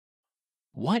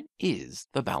What is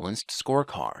the balanced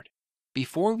scorecard?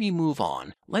 Before we move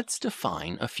on, let's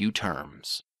define a few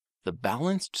terms. The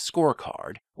balanced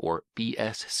scorecard, or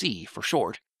BSC for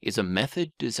short, is a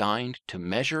method designed to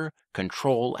measure,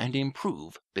 control, and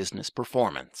improve business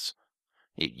performance.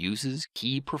 It uses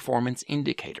key performance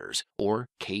indicators, or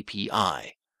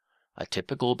KPI. A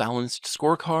typical balanced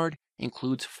scorecard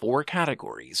includes 4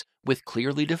 categories with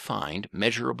clearly defined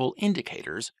measurable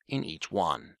indicators in each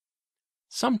one.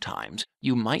 Sometimes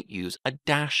you might use a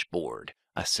dashboard,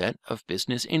 a set of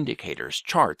business indicators,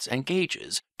 charts, and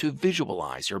gauges to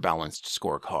visualize your balanced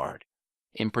scorecard.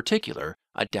 In particular,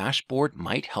 a dashboard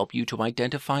might help you to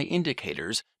identify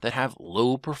indicators that have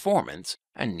low performance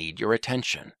and need your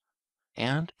attention.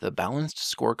 And the balanced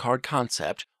scorecard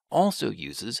concept also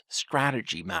uses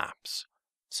strategy maps.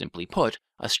 Simply put,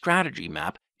 a strategy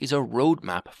map is a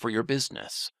roadmap for your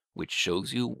business, which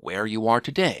shows you where you are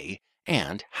today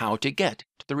and how to get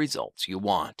to the results you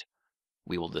want.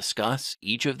 We will discuss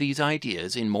each of these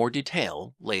ideas in more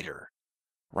detail later.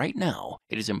 Right now,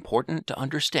 it is important to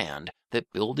understand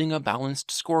that building a balanced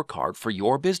scorecard for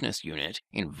your business unit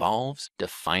involves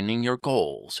defining your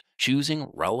goals,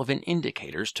 choosing relevant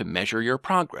indicators to measure your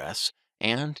progress,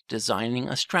 and designing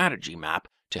a strategy map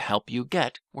to help you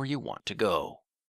get where you want to go.